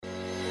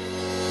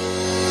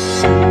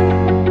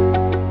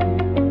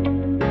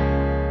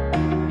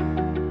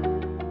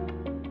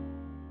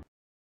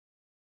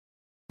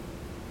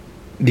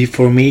The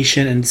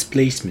formation and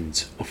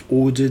displacement of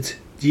ordered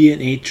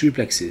DNA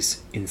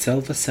triplexes in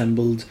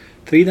self-assembled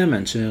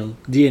three-dimensional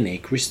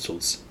DNA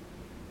crystals.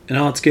 An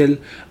article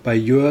by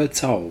Yue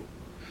Tao,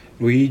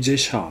 Ruijie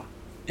Xia,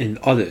 and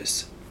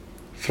others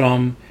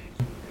from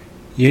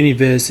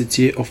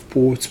University of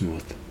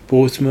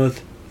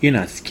Portsmouth,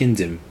 United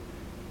Kingdom,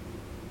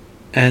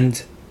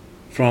 and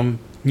from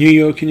New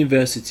York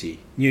University,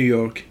 New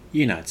York,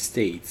 United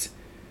States.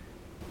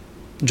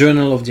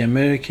 Journal of the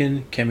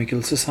American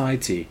Chemical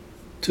Society,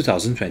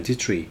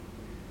 2023.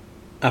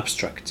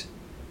 Abstract: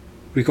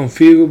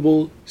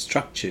 Reconfigurable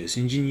structures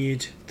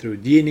engineered through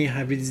DNA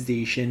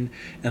hybridization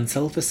and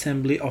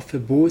self-assembly offer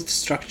both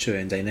structure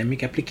and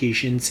dynamic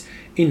applications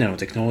in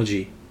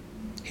nanotechnology.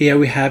 Here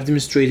we have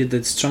demonstrated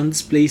that strand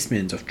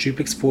displacement of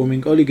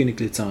triplex-forming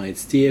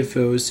oligonucleotides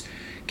TFOs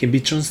can be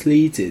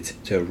translated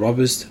to a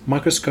robust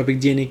microscopic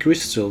DNA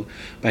crystal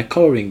by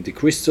coloring the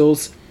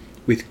crystals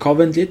with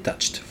covalently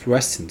attached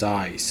fluorescent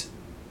dyes.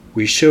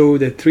 We show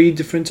that three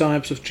different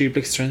types of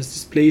triplex strand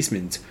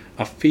displacement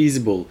are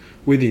feasible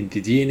within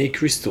the DNA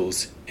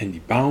crystals, and the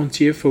bound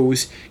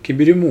TFOs can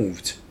be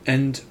removed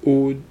and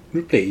or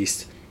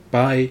replaced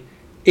by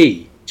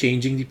A.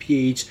 Changing the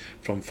pH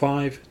from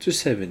 5 to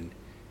 7,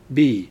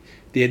 B.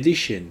 The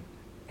addition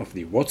of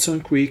the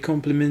Watson-Crick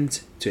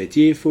complement to a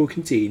TFO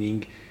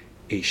containing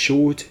a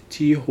short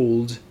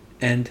T-hold,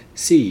 and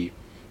C.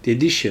 The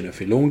addition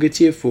of a longer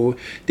TFO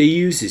that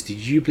uses the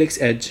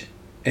duplex edge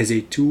as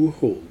a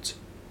 2-hold.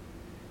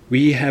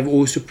 We have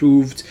also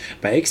proved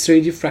by X-ray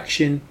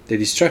diffraction that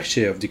the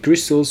structure of the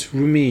crystals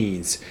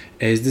remains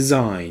as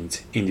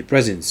designed in the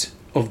presence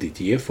of the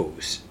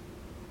TFOs.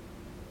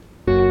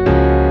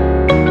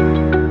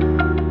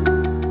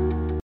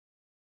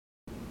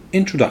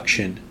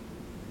 Introduction.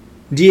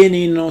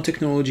 DNA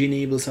nanotechnology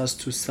enables us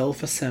to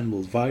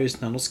self-assemble various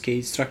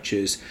nanoscale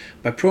structures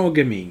by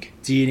programming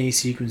DNA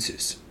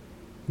sequences.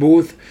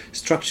 Both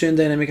structure and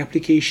dynamic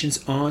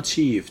applications are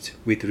achieved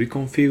with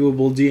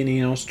reconfigurable DNA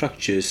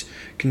nanostructures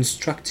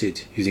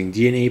constructed using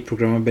DNA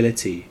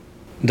programmability.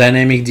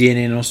 Dynamic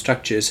DNA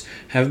nanostructures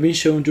have been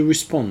shown to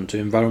respond to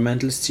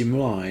environmental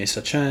stimuli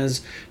such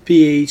as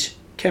pH,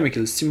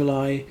 chemical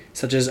stimuli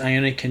such as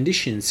ionic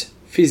conditions,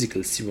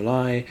 physical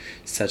stimuli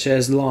such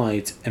as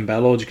light, and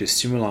biological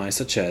stimuli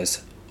such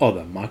as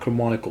other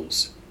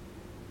macromolecules.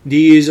 The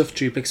use of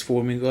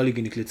triplex-forming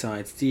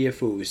oligonucleotides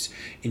TFOs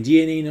in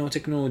DNA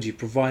nanotechnology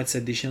provides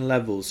additional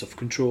levels of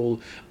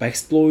control by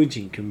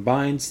exploiting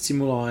combined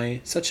stimuli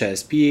such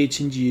as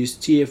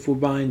pH-induced TFO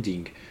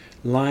binding,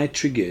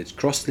 light-triggered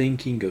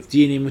cross-linking of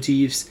DNA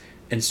motifs,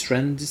 and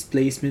strand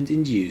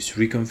displacement-induced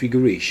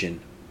reconfiguration.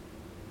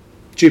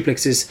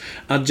 Triplexes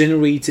are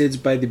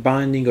generated by the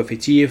binding of a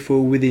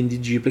TFO within the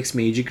duplex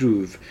major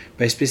groove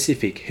by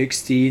specific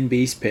Hooke's-Steen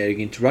base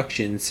pairing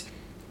interactions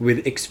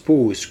with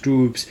exposed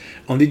groups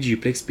on the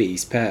duplex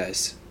base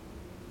pairs.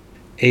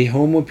 A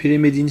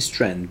homopyrimidine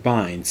strand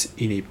binds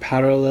in a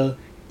parallel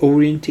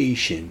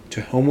orientation to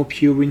a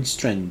homopurine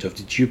strand of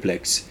the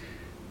duplex,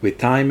 with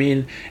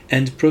thymine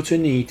and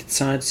protonated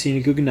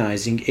cytosine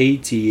recognizing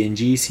AT and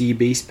GC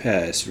base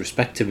pairs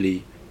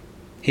respectively.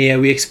 Here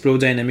we explore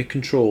dynamic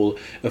control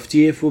of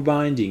TFO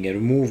binding and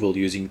removal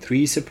using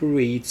three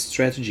separate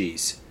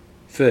strategies.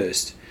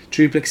 First,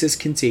 triplexes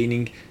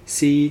containing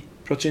C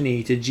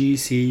protonated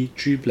GC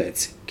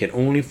triplets can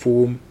only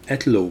form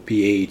at low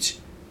pH,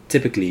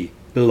 typically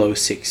below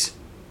 6,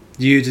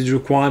 due to the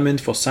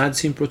requirement for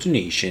cytosine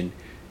protonation,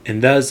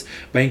 and thus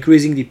by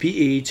increasing the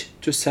pH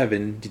to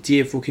 7, the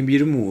TFO can be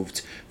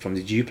removed from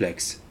the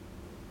duplex.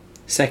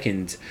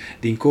 Second,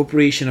 the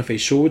incorporation of a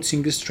short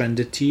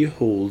single-stranded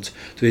T-hold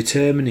to the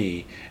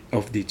termini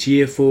of the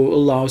TFO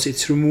allows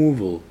its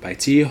removal by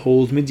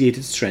T-hold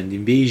mediated strand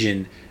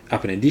invasion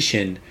upon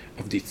addition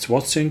of the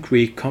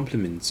Watson-Crick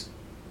complement.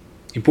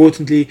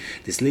 Importantly,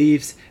 this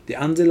leaves the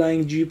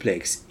underlying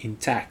duplex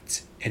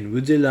intact and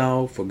would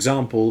allow, for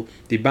example,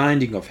 the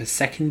binding of a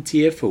second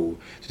TFO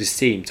to the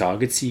same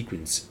target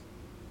sequence.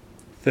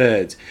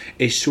 Third,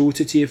 a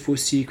shorter TFO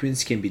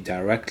sequence can be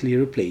directly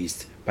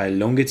replaced by a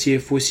longer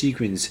TFO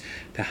sequence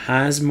that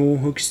has more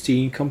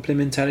Hooke's-Steen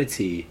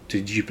complementarity to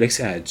the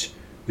duplex edge,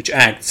 which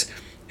acts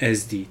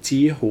as the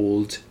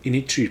T-hold in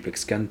a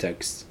triplex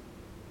context.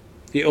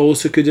 We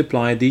also could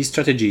apply these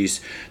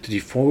strategies to the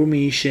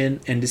formation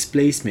and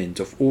displacement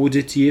of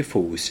ordered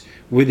TFOs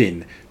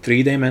within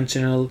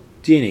three-dimensional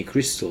DNA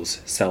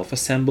crystals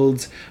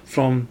self-assembled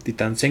from the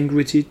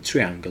Tansengrity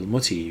triangle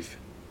motif.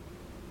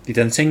 The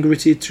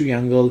Tansengrity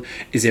triangle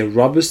is a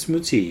robust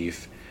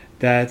motif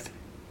that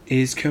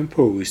is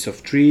composed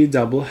of three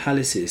double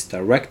helices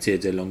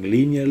directed along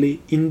linearly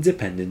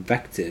independent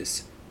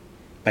vectors.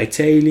 By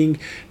tailing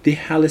the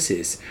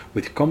helices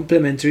with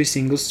complementary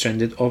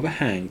single-stranded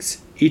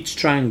overhangs, each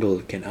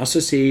triangle can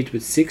associate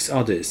with 6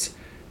 others,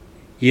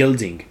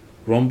 yielding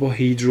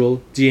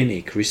rhombohedral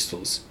DNA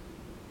crystals.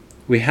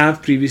 We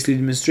have previously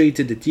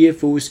demonstrated that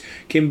TFOs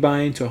can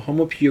bind to a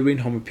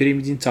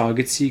homopurine-homopyrimidine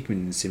target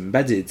sequence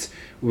embedded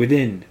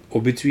within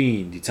or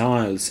between the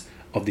tiles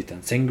of the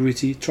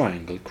Tansengrity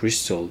triangle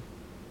crystal.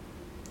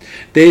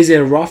 There is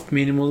a rough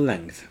minimal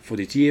length for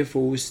the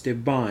TFOs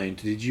that bind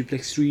to the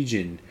duplex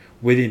region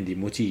within the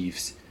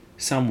motifs,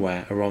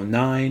 somewhere around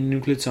 9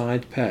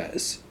 nucleotide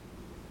pairs.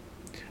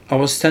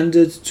 Our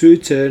standard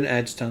two-turn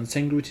edge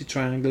tensangruity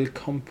triangle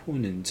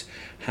component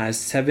has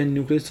 7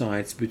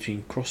 nucleotides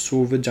between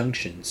crossover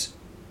junctions.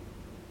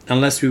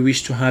 Unless we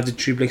wish to have the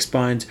triplex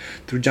bind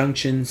through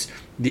junctions,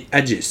 the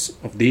edges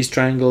of this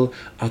triangle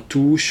are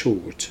too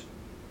short.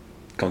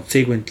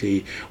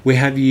 Consequently, we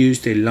have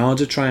used a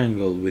larger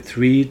triangle with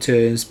 3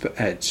 turns per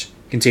edge,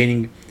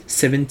 containing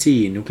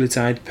 17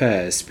 nucleotide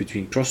pairs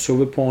between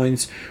crossover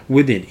points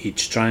within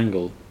each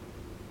triangle.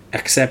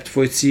 Except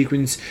for its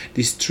sequence,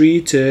 this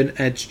 3-turn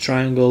edge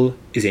triangle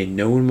is a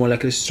known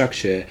molecular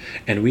structure,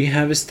 and we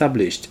have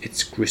established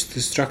its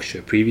crystal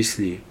structure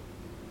previously.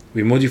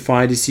 We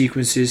modify the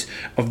sequences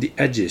of the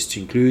edges to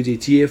include a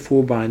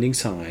TF4 binding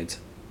site.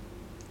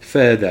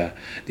 Further,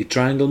 the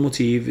triangle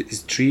motif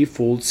is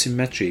threefold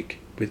symmetric,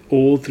 with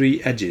all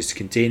 3 edges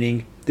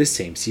containing the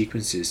same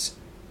sequences.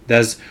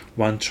 Thus,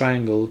 one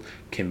triangle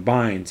can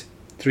bind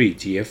 3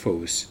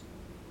 TFOs.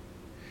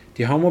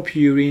 The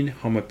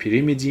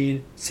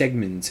homopurine-homopyrimidine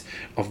segment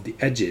of the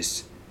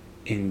edges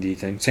in the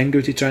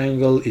tensangruity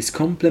triangle is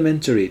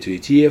complementary to the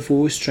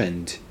TFO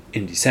strand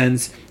in the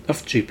sense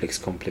of triplex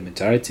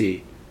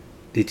complementarity.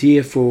 The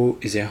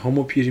TFO is a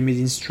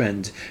homopyrimidine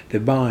strand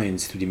that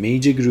binds to the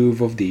major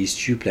groove of this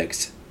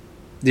duplex.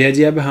 The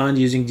idea behind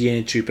using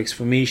DNA triplex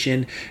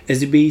formation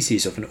as the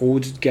basis of an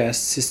ordered gas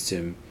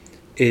system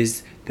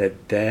is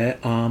that there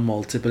are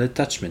multiple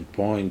attachment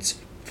points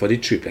for the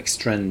triplex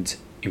strand.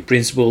 In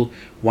principle,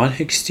 1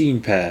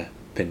 hexene pair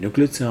per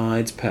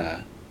nucleotide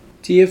pair.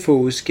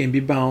 TFOs can be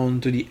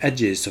bound to the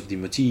edges of the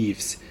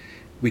motifs,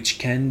 which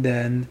can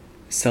then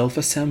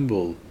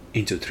self-assemble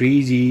into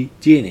 3D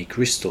DNA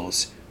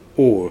crystals,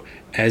 or,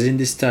 as in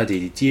the study,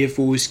 the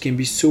TFOs can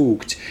be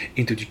soaked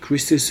into the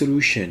crystal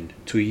solution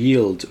to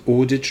yield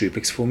ordered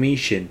triplex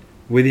formation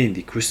within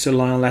the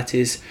crystalline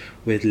lattice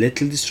with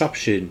little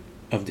disruption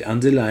of the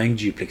underlying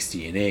duplex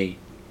DNA.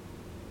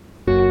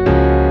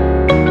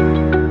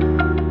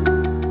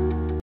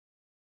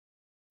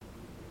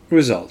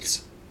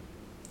 Results.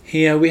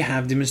 Here we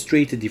have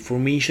demonstrated the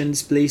formation and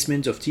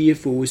displacement of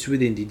TFOs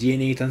within the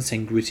DNA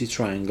tensangruity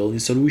triangle in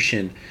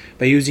solution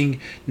by using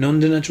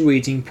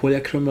non-denaturating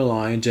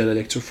polyacrylamide gel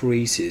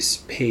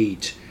electrophoresis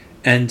 (PAGE)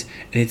 and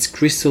in its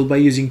crystal by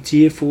using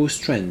TFO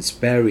strands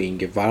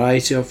bearing a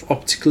variety of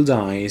optical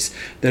dyes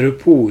that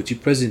report the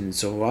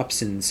presence or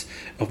absence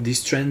of the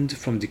strand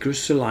from the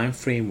crystalline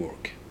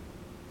framework.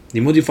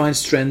 The modified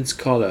strands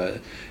color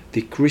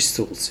the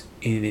crystals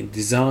in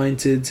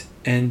designed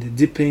and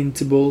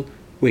depaintable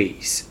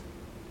ways,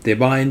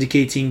 thereby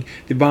indicating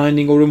the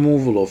binding or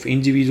removal of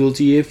individual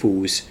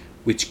TFOs,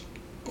 which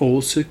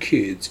also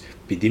could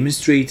be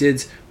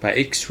demonstrated by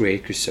X-ray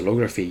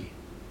crystallography.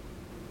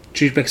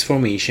 Triplex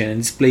formation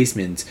and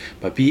displacement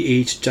by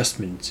pH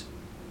adjustment.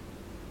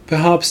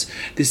 Perhaps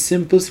the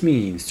simplest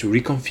means to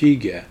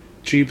reconfigure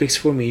triplex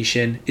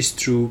formation is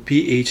through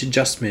pH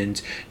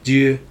adjustment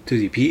due to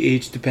the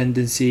pH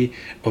dependency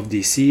of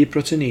the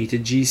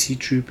C-protonated GC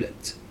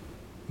triplet.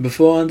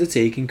 Before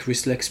undertaking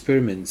crystal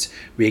experiments,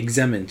 we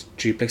examined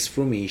triplex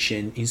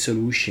formation in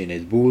solution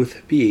at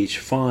both pH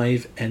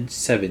 5 and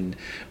 7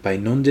 by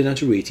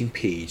non-denaturating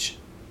pH.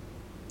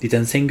 The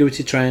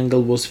tensangruity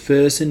triangle was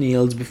first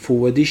annealed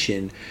before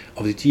addition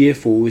of the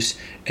TFOs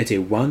at a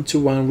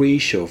 1:1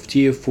 ratio of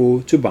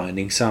TFO to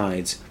binding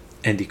sites,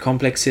 and the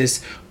complexes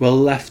were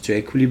left to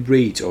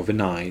equilibrate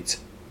overnight.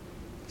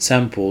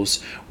 Samples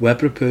were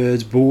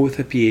prepared both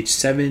at pH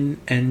 7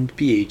 and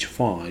pH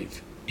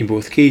 5. In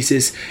both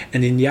cases,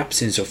 and in the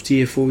absence of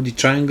TFO, the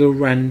triangle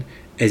ran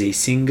as a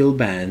single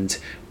band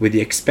with the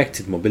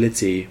expected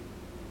mobility.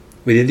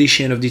 With the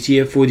addition of the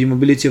TFO, the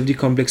mobility of the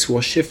complex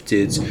was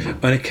shifted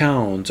on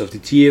account of the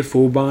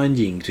TFO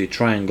binding to the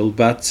triangle,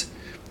 but,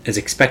 as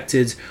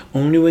expected,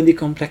 only when the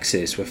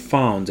complexes were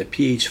found at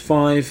pH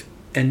 5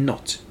 and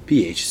not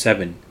pH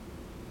 7.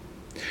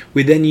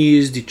 We then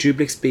used the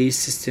triplex-based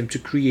system to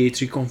create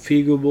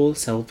reconfigurable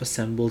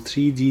self-assembled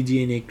 3D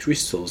DNA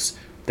crystals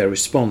that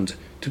respond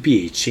to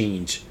pH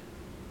change.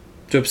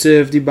 To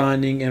observe the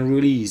binding and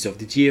release of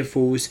the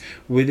TFOs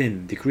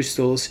within the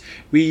crystals,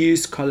 we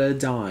used colored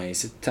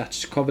dyes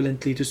attached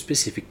covalently to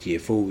specific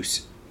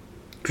TFOs.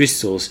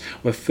 Crystals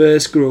were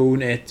first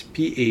grown at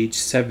pH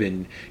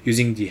 7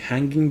 using the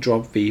hanging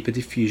drop vapor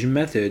diffusion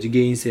method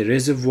against a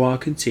reservoir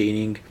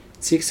containing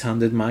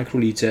 600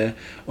 microliter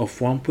of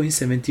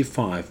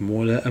 1.75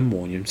 molar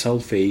ammonium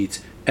sulfate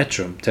at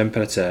room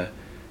temperature,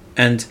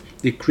 and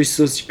the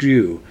crystals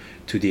grew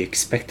to the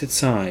expected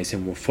size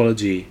and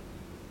morphology.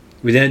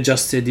 We then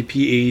adjusted the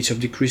pH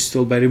of the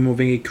crystal by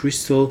removing a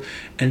crystal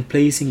and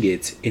placing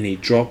it in a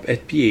drop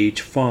at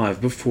pH 5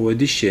 before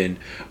addition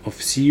of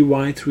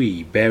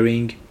CY3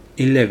 bearing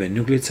 11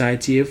 nucleotide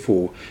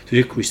TFO to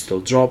the crystal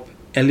drop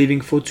and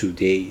leaving for 2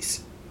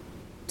 days.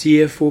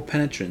 TFO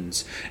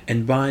penetrance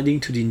and binding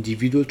to the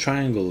individual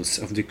triangles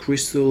of the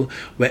crystal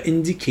were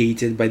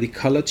indicated by the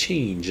color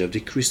change of the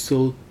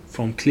crystal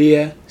from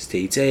clear,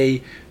 state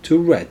A, to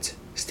red,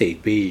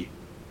 state B.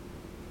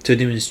 To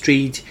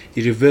demonstrate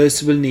the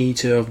reversible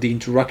nature of the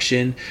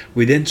interaction,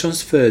 we then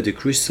transfer the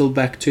crystal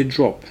back to a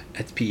drop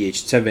at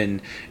pH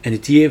 7, and the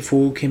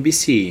TFO can be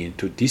seen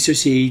to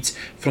dissociate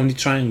from the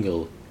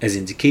triangle, as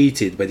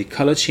indicated by the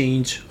color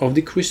change of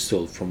the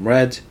crystal from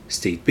red,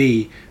 state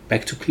B,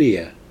 back to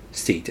clear,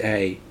 state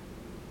A.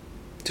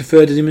 To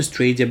further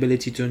demonstrate the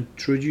ability to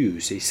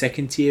introduce a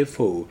second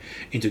TFO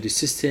into the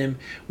system,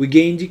 we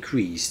again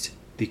decreased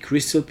the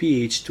crystal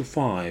pH to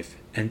 5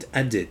 and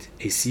added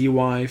a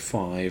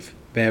CY5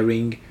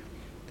 bearing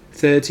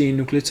 13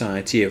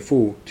 nucleotide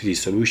TFO to the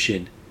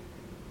solution.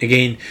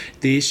 Again,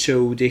 this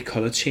showed a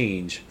color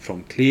change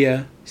from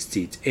clear,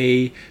 state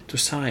A, to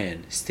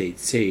cyan, state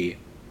C,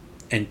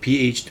 and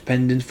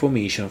pH-dependent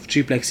formation of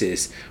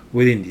triplexes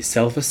within the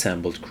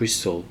self-assembled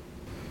crystal.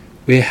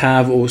 We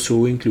have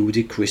also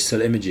included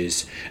crystal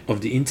images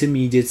of the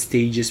intermediate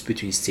stages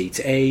between state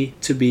A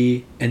to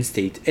B and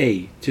state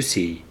A to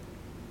C.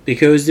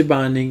 Because the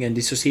binding and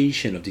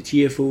dissociation of the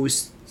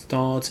TFOs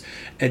start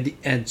at the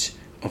edge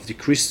of the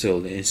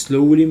crystal and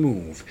slowly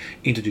move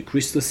into the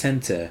crystal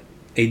center,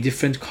 a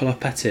different color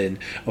pattern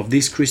of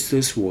these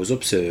crystals was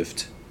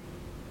observed.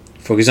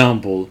 For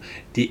example,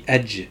 the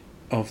edge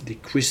of the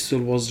crystal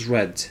was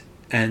red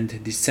and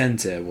the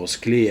center was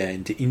clear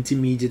in the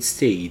intermediate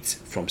states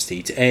from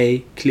state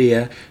A,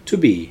 clear, to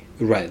B,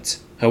 red.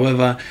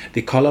 However,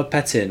 the color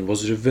pattern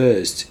was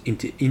reversed in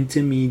the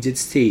intermediate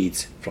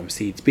states from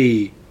state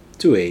B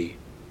to A.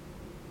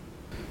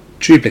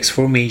 Triplex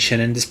formation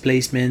and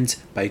displacement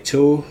by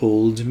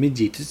Toehold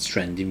mediated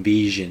strand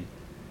invasion.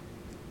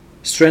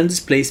 Strand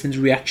displacement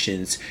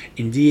reactions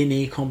in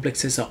DNA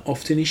complexes are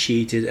often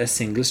initiated as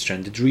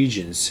single-stranded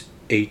regions,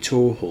 a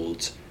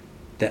Toehold,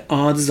 that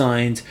are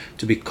designed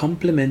to be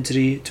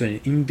complementary to an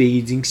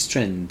invading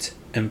strand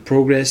and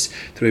progress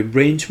through a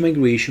branch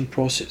migration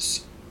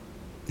process.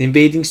 The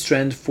invading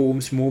strand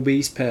forms more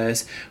base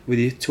pairs with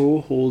a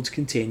Toehold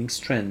containing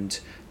strand,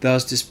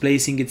 thus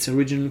displacing its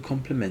original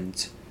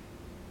complement.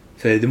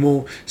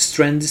 Furthermore,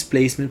 strand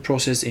displacement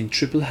processes in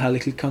triple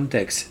helical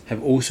contexts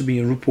have also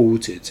been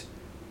reported.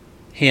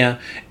 Here,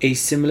 a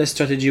similar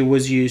strategy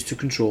was used to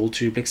control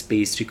triplex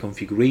base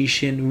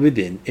reconfiguration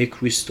within a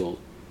crystal.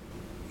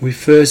 We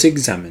first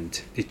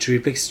examined the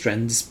triplex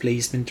strand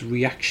displacement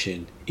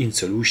reaction in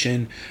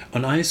solution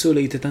on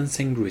isolated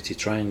Tansangrity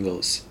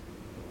triangles.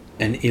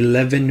 An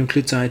 11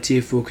 nucleotide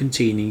TFO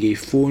containing a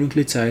 4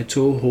 nucleotide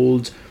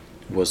Toehold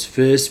was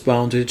first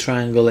bound to the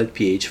triangle at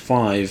pH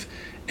 5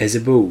 as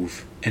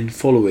above, and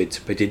followed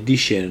by the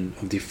addition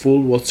of the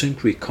full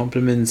Watson-Crick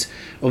complement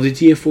of the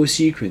TFO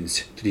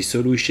sequence to the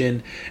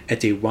solution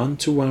at a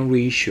 1:1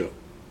 ratio.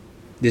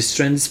 The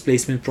strand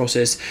displacement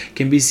process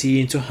can be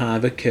seen to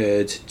have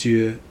occurred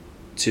due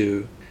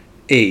to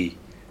A.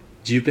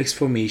 Duplex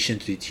formation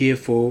to the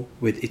TFO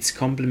with its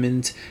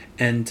complement,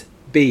 and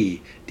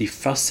B. The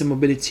faster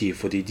mobility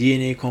for the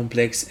DNA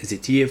complex as the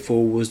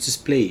TFO was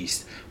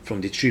displaced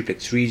from the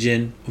triplex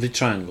region of the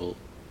triangle.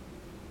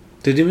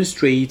 To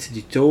demonstrate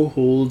the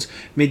Toehold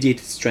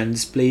mediated strand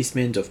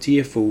displacement of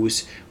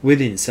TFOs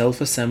within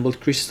self-assembled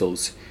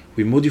crystals,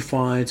 we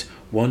modified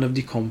one of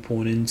the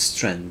component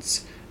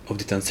strands of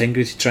the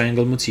Tansangrity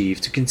triangle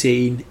motif to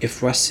contain a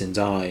fluorescent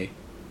dye.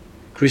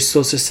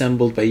 Crystals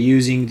assembled by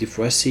using the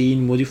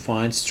fluorescein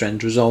modified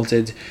strand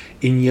resulted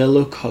in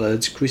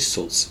yellow-colored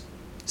crystals,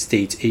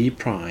 state A'.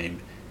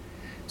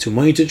 To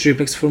monitor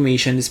triplex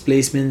formation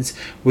displacements,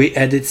 we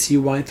added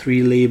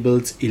CY3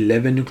 labeled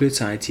 11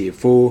 nucleotide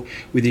TFO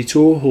with a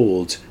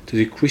Toehold to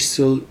the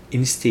crystal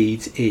in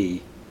state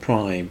A',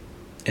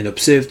 and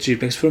observed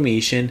triplex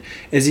formation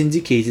as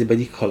indicated by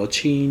the color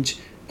change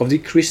of the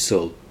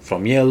crystal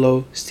from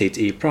yellow, state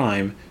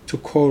A', to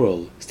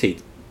coral,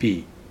 state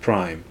B'.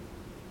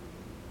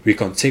 We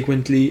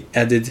consequently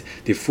added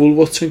the full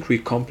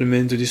Watson-Crick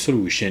complement to the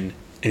solution,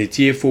 and the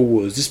TFO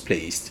was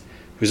displaced,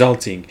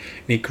 resulting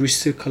in a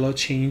crystal color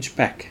change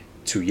back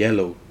to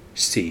yellow,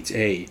 state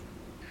A.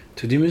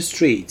 To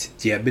demonstrate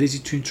the ability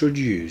to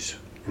introduce,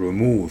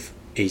 remove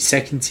a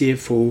second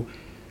TFO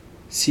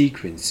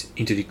sequence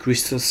into the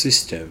crystal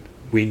system,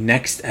 we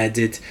next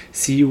added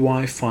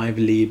CY5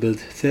 labeled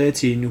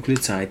 13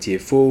 nucleotide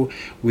TFO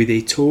with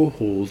a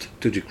Toehold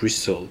to the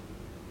crystal.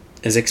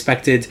 As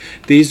expected,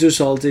 these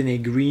resulted in a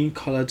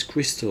green-colored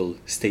crystal,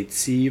 state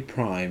C',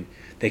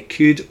 that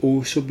could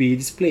also be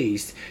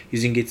displaced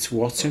using its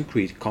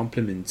Watson-Crick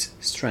complement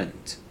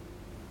strand.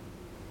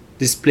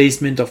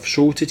 Displacement of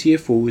shorter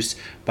TFOs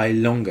by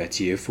longer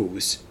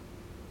TFOs.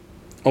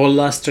 Our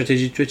last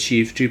strategy to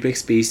achieve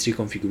triplex base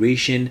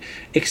reconfiguration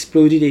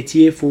exploited a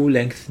TFO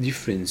length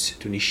difference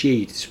to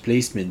initiate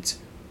displacement.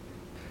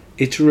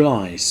 It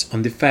relies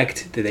on the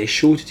fact that a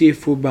shorter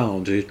TFO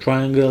bound to the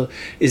triangle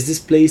is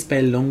displaced by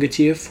a longer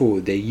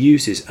TFO that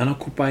uses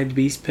unoccupied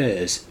base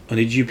pairs on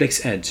the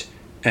duplex edge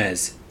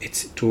as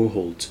its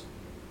Toehold,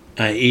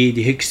 i.e.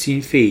 the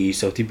hexene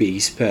phase of the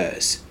base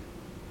pairs.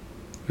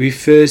 We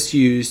first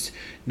used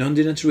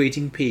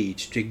non-denaturating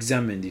page to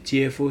examine the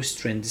TFO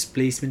strand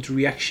displacement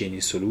reaction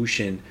in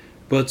solution,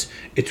 but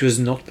it was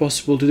not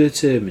possible to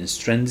determine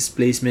strand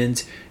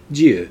displacement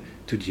due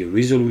to the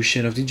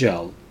resolution of the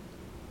gel.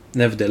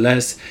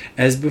 Nevertheless,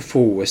 as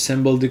before,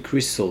 assemble the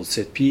crystals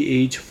at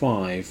pH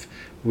 5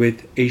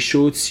 with a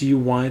short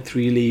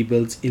CY3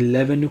 labeled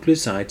 11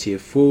 nucleoside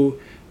TF4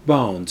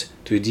 bound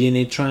to a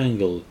DNA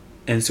triangle,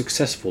 and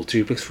successful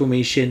triplex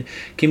formation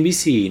can be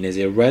seen as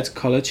a red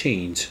color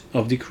change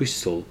of the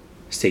crystal,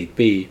 state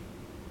B.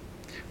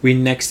 We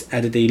next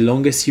added a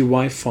longer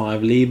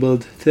CY5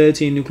 labeled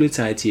 13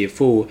 nucleotide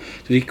TF4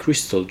 to the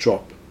crystal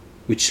drop,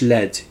 which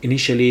led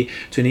initially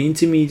to an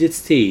intermediate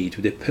state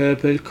with a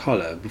purple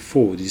color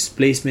before the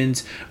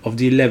displacement of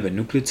the 11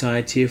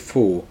 nucleotide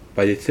TF4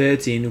 by the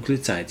 13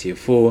 nucleotide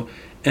TF4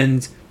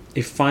 and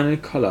a final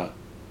color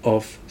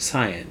of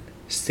cyan,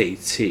 state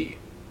C.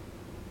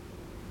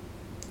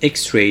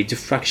 X-ray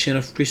diffraction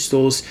of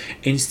crystals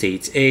in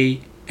states A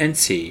and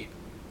C.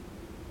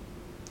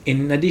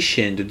 In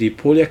addition to the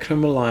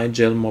polyacrylamide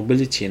gel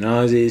mobility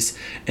analysis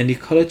and the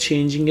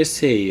color-changing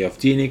assay of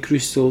DNA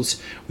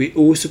crystals, we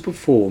also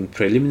performed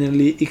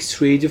preliminary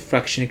X-ray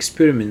diffraction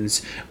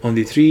experiments on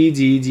the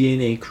 3D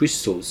DNA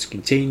crystals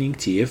containing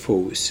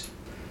TFOs.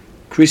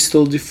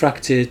 Crystal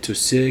diffracted to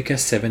circa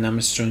 7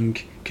 Armstrong,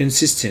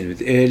 consistent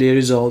with earlier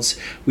results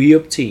we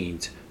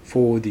obtained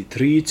for the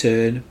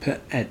 3-turn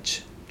per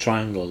edge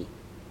triangle.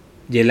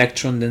 The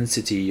electron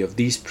density of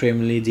these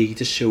preliminary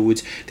data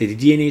showed that the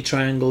DNA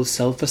triangle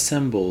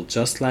self-assembled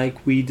just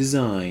like we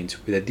designed,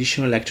 with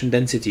additional electron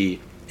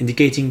density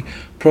indicating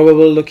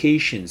probable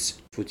locations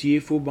for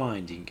TFO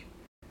binding.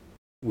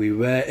 We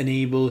were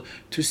unable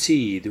to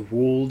see the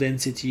wall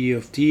density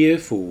of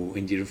TFO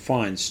in the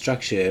refined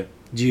structure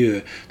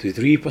due to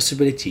 3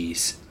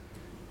 possibilities.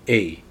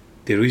 A.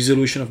 The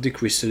resolution of the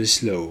crystal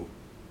is low.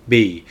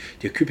 B.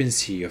 The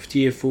occupancy of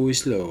TFO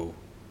is low.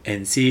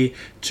 And C.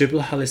 Triple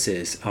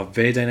helices are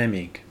very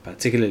dynamic,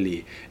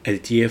 particularly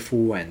at the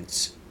TFO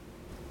ends.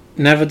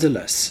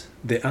 Nevertheless,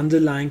 the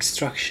underlying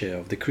structure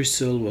of the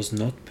crystal was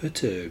not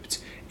perturbed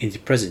in the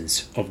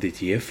presence of the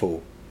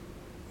TFO.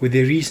 With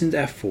the recent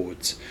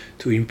efforts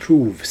to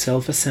improve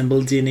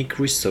self-assembled DNA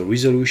crystal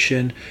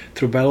resolution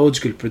through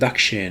biological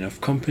production of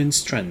component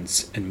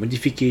strands and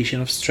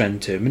modification of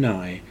strand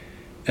termini,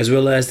 as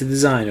well as the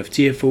design of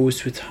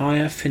TFOs with high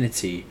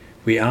affinity,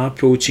 we are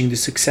approaching the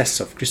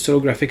success of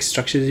crystallographic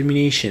structure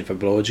determination for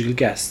biological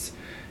gas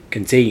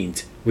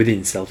contained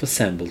within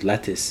self-assembled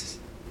lattices.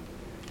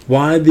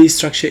 While this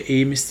structure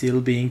aim is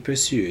still being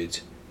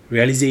pursued,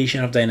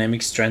 realization of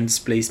dynamic strand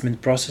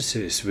displacement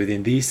processes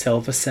within these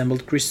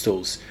self-assembled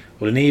crystals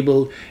will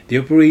enable the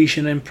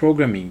operation and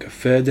programming of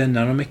further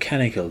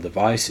nanomechanical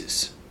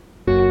devices.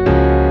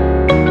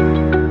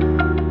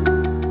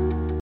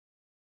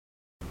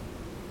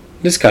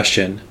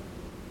 Discussion.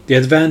 The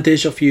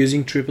advantage of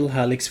using triple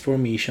helix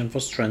formation for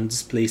strand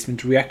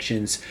displacement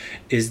reactions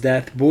is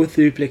that both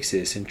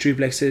duplexes and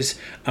triplexes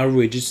are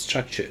rigid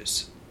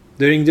structures.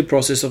 During the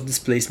process of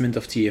displacement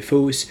of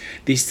TFOs,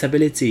 the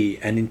stability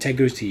and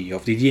integrity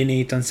of the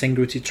DNA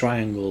tensegrity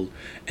triangle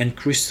and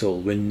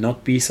crystal will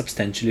not be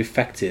substantially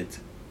affected.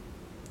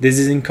 This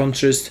is in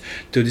contrast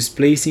to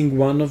displacing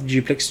one of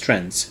duplex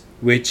strands,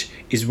 which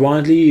is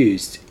widely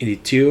used in the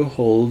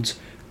Thiebaud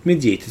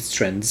mediated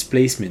strand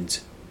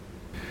displacement.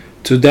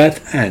 To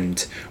that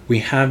end, we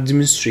have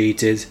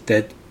demonstrated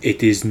that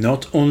it is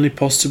not only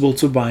possible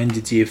to bind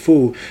the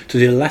TFO to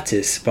the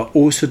lattice but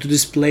also to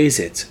displace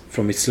it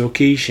from its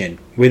location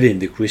within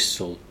the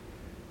crystal.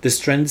 The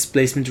strand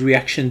displacement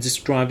reactions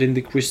described in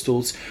the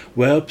crystals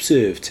were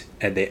observed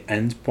at their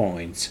end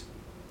points,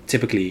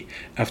 typically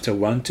after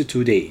 1 to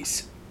 2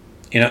 days.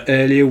 In our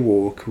earlier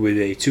work with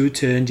a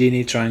 2-turn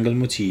DNA triangle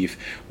motif,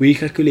 we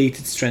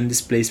calculated strand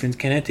displacement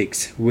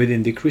kinetics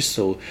within the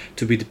crystal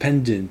to be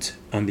dependent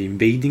on the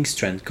invading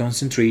strand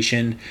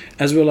concentration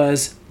as well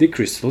as the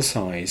crystal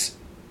size.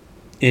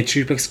 In a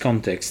triplex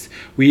context,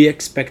 we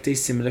expect a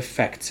similar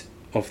effect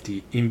of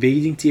the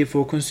invading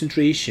TFO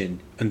concentration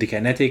on the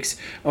kinetics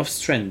of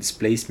strand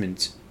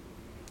displacement.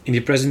 In the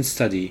present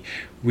study,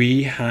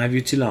 we have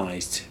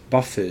utilized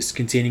buffers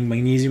containing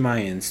magnesium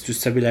ions to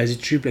stabilize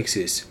the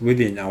triplexes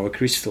within our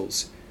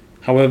crystals.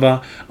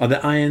 However, other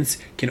ions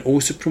can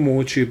also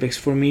promote triplex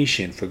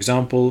formation, for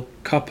example,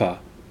 copper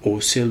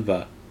or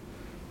silver.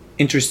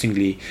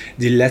 Interestingly,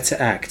 the latter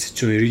act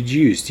to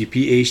reduce the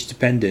pH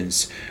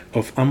dependence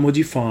of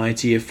unmodified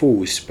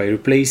TFOs by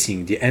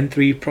replacing the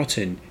N3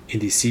 proton in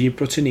the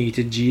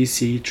C-protonated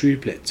GC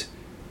triplet.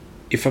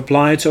 If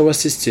applied to our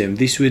system,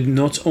 this would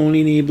not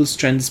only enable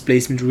strand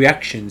displacement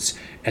reactions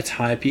at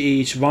higher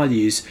pH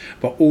values,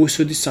 but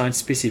also the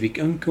site-specific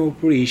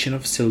incorporation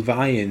of silver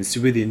ions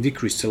within the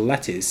crystal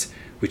lattice,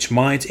 which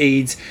might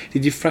aid the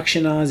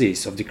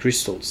diffractionases of the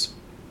crystals.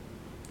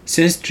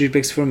 Since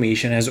triplex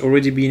formation has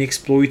already been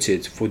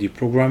exploited for the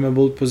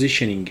programmable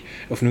positioning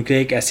of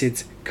nucleic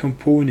acid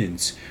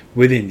components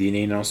within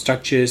DNA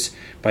nanostructures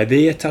by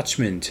their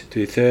attachment to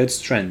the third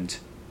strand,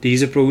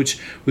 this approach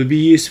will be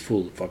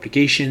useful for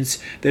applications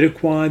that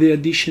require the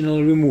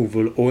additional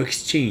removal or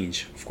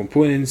exchange of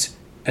components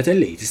at a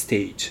later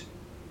stage.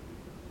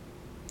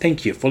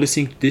 Thank you for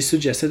listening to this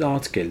suggested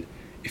article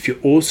If you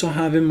also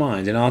have in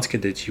mind an article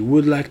that you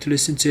would like to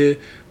listen to,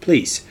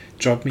 please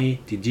drop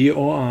me the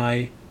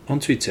DOI on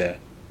Twitter,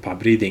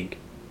 Pub Reading.